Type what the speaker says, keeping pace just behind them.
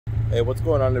Hey, what's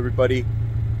going on, everybody?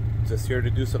 Just here to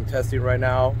do some testing right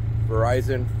now.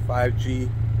 Verizon 5G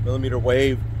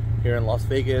mmWave here in Las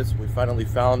Vegas. We finally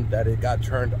found that it got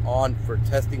turned on for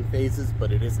testing phases,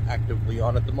 but it is actively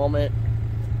on at the moment.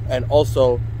 And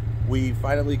also, we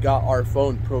finally got our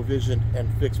phone provisioned and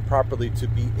fixed properly to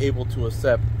be able to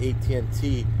accept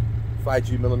AT&T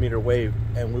 5G mmWave,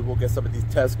 and we will get some of these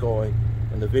tests going.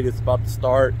 And the video is about to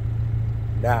start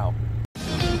now.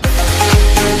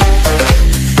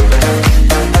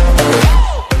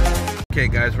 Okay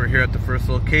guys, we're here at the first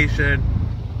location,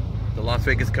 the Las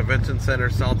Vegas Convention Center,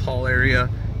 South Hall area.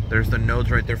 There's the nodes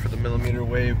right there for the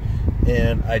mmWave,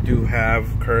 and I do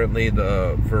have currently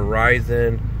the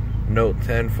Verizon Note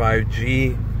 10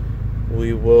 5G.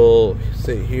 We will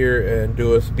sit here and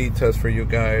do a speed test for you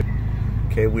guys.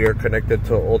 Okay, we are connected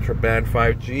to Ultra Band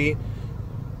 5G.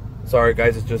 Sorry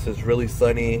guys, it's really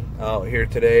sunny out here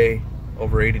today,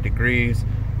 over 80 degrees,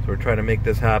 so we're trying to make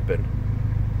this happen.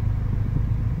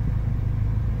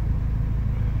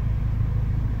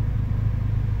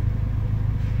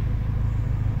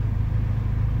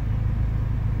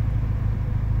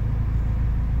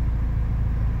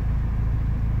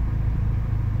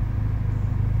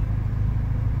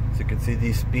 As you can see,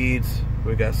 these speeds,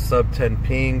 we got sub 10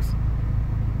 pings.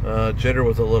 Jitter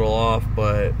was a little off,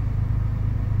 but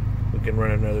we can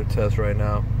run another test right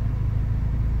now.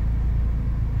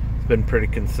 It's been pretty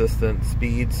consistent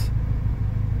speeds,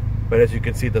 but as you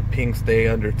can see, the pings stay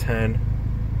under 10.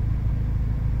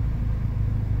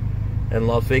 And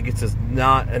Las Vegas is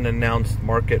not an announced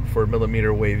market for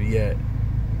mmWave yet.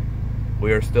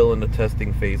 We are still in the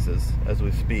testing phases as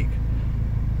we speak.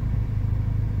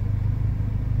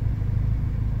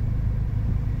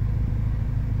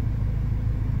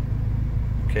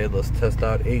 Okay, let's test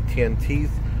out AT&T's.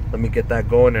 Let me get that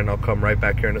going and I'll come right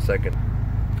back here in a second.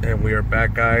 And we are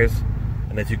back, guys.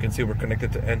 And as you can see, we're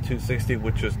connected to N260,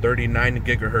 which is 39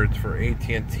 gigahertz for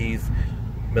AT&T's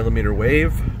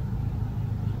mmWave.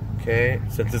 Okay,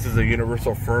 since this is a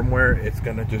universal firmware, it's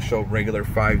gonna just show regular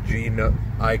 5G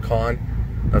icon.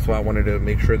 That's why I wanted to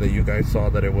make sure that you guys saw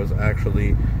that it was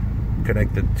actually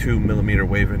connected to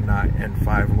mmWave and not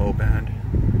N5 low band.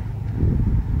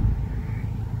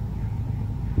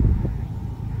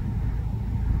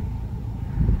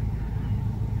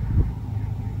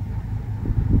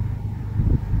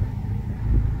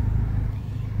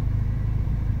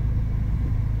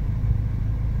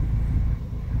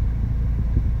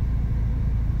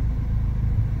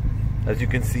 As you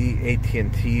can see,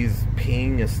 AT&T's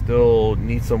ping is still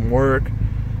needs some work.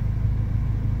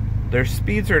 Their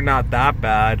speeds are not that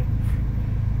bad.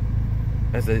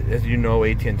 As you know,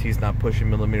 AT&T's not pushing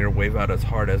mmWave out as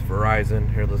hard as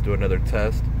Verizon. Here, let's do another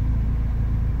test.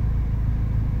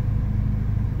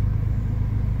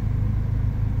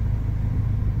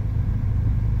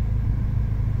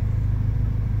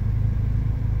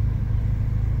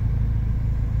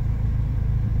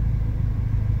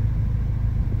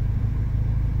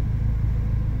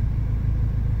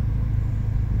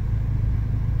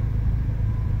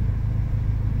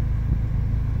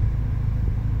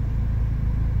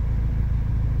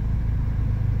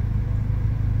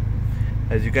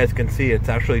 As you guys can see, it's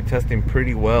actually testing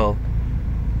pretty well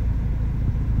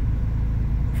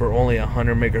for only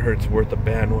 100 megahertz worth of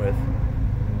bandwidth.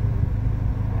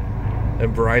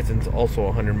 And Verizon's also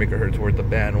 100 megahertz worth of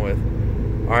bandwidth.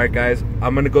 Alright guys,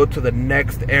 I'm going to go to the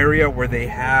next area where they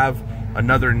have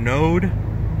another node,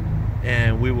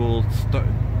 and we will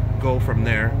go from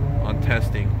there on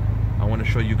testing. I want to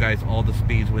show you guys all the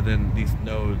speeds within these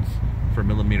nodes for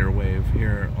mmWave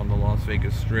here on the Las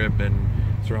Vegas Strip and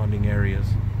surrounding areas.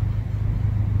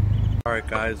 Alright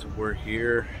guys, we're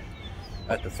here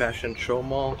at the Fashion Show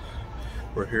Mall.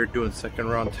 We're here doing second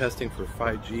round testing for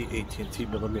 5G AT&T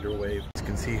mmWave. As you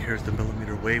can see, here's the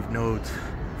mmWave nodes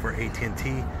for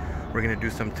AT&T. We're gonna do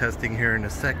some testing here in a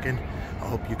second. I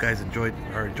hope you guys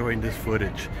are enjoying this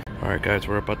footage. Alright guys,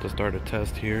 we're about to start a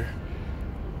test here.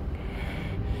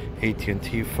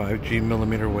 AT&T 5G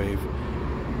mmWave.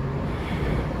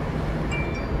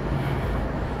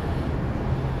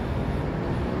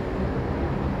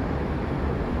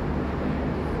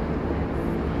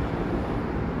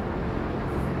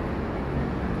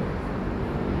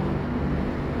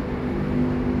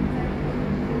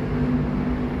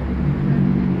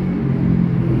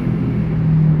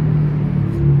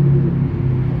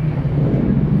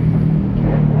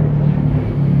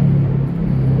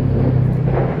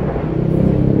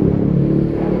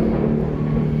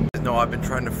 I've been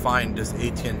trying to find this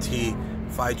AT&T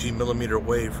 5G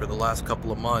mmWave for the last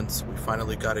couple of months. We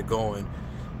finally got it going,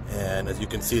 And as you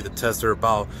can see, the tests are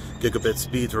about gigabit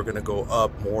speeds. We're going to go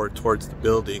up more towards the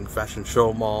building, Fashion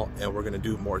Show Mall, and we're going to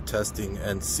do more testing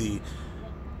and see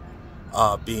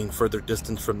being further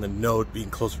distance from the node, being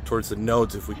closer towards the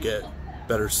nodes, if we get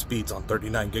better speeds on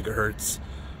 39 gigahertz.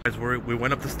 As we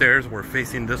went up the stairs, we're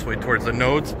facing this way towards the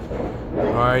nodes.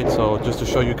 All right, so just to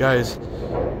show you guys,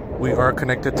 we are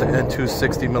connected to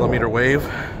N260 millimeter wave.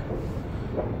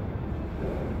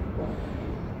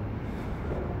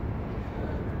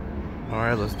 All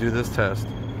right, let's do this test.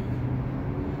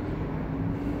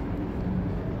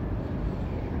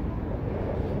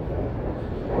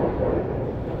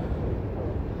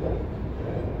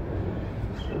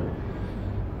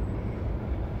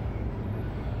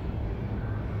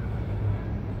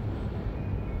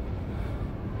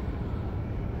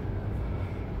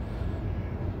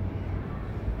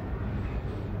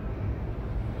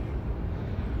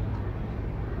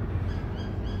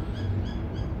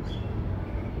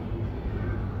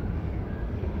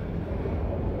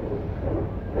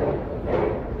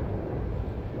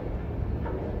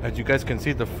 As you guys can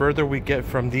see, the further we get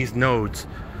from these nodes,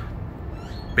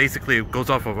 basically it goes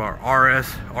off of our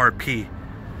RP,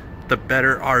 the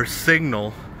better our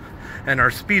signal and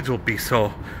our speeds will be.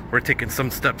 So we're taking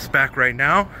some steps back right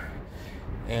now,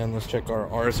 and let's check our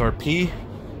RSRP.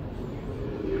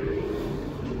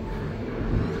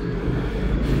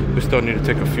 We still need to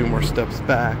take a few more steps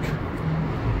back.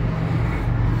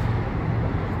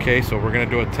 Okay, so we're gonna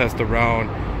do a test around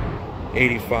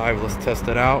 85. Let's test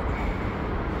it out.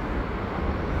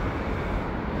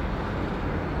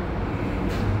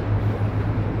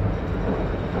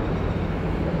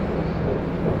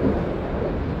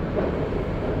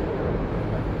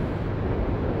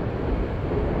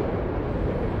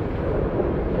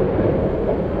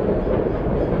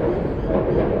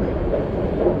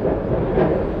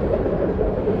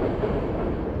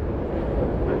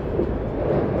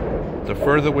 The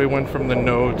further we went from the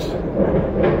nodes,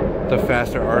 the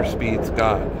faster our speeds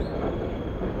got.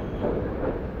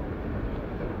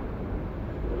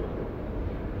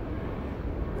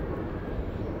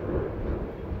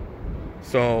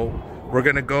 So we're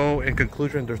gonna go, in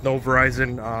conclusion, there's no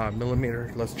Verizon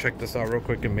millimeter. Let's check this out real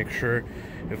quick and make sure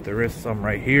if there is some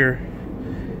right here.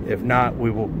 If not,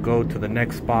 we will go to the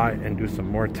next spot and do some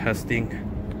more testing.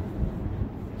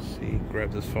 Let's see,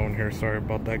 grab this phone here, sorry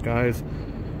about that, guys.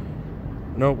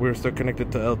 Nope, we're still connected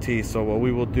to LT. So what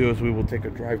we will do is we will take a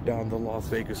drive down the Las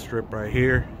Vegas Strip right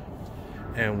here,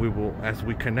 and we will, as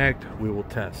we connect, we will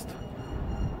test.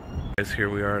 Guys, here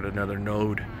we are at another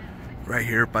node right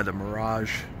here by the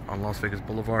Mirage on Las Vegas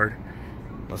Boulevard.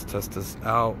 Let's test this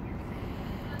out.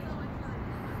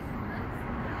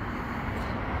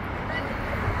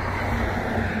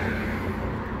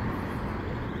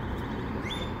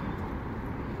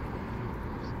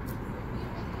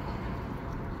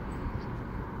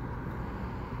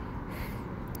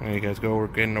 There you guys go. We're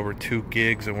getting over 2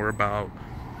 gigs, and we're about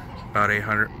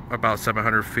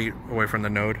 700 feet away from the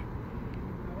node.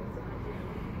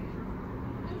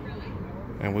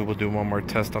 And we will do one more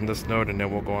test on this node, and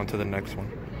then we'll go on to the next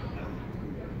one.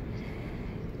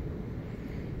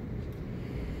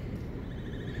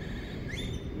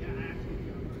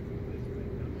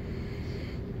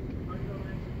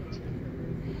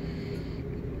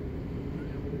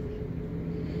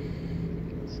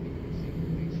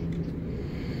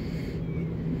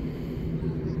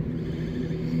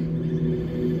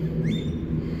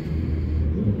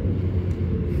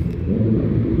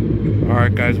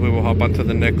 Alright guys, we will hop onto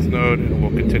the next node and we'll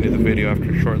continue the video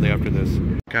shortly after this.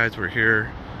 Guys, we're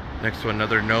here next to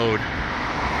another node.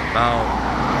 About,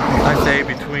 I'd say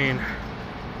between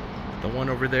the one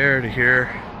over there to here,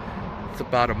 it's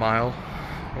about a mile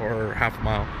or half a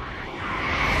mile.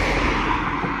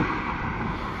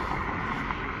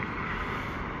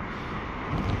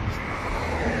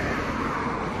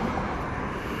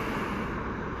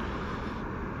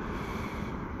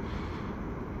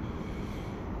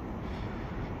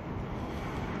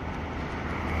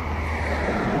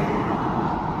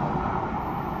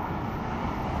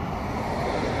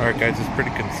 Alright guys, it's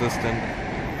pretty consistent.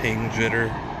 Ping, jitter.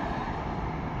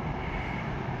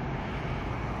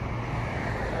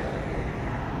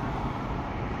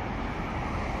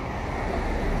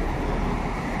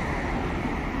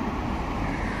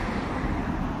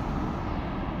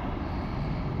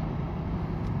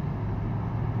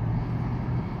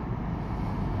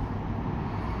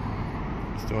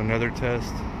 Let's do another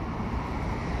test.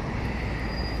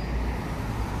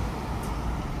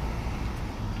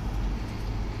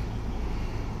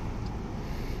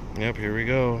 Yep, here we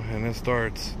go, and it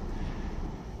starts.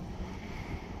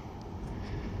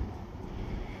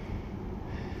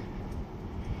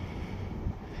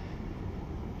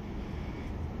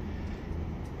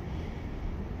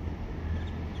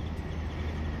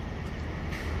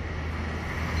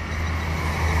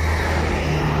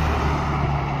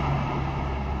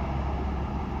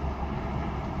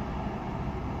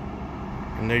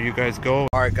 there you guys go.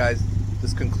 Alright guys,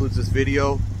 this concludes this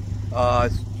video.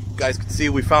 As you guys can see,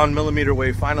 we found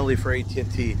mmWave finally for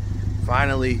AT&T.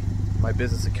 Finally, my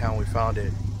business account, we found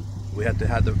it. We had to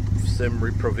have the SIM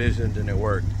reprovisioned and it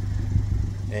worked.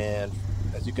 And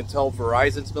as you can tell,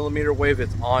 Verizon's mmWave,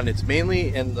 it's on. It's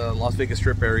mainly in the Las Vegas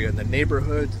Strip area, in the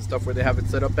neighborhoods and stuff where they have it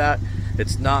set up at.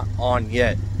 It's not on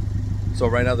yet. So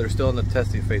right now they're still in the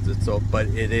testing phases. But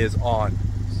it is on,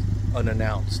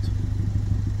 unannounced,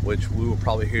 which we will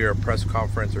probably hear a press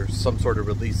conference or some sort of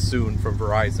release soon from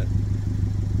Verizon.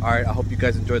 Alright, I hope you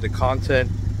guys enjoyed the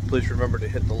content. Please remember to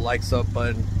hit the likes up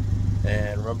button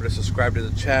and remember to subscribe to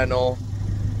the channel.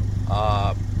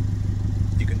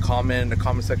 You can comment in the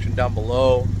comment section down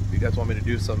below. If you guys want me to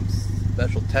do some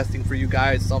special testing for you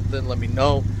guys, something, let me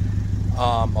know.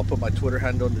 I'll put my Twitter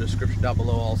handle in the description down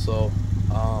below also.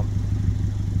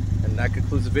 And that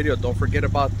concludes the video. Don't forget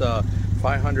about the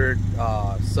 500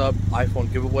 sub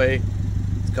iPhone giveaway.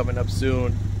 It's coming up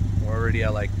soon. We're already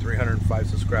at like 305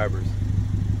 subscribers.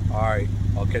 Alright,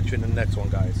 I'll catch you in the next one,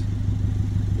 guys.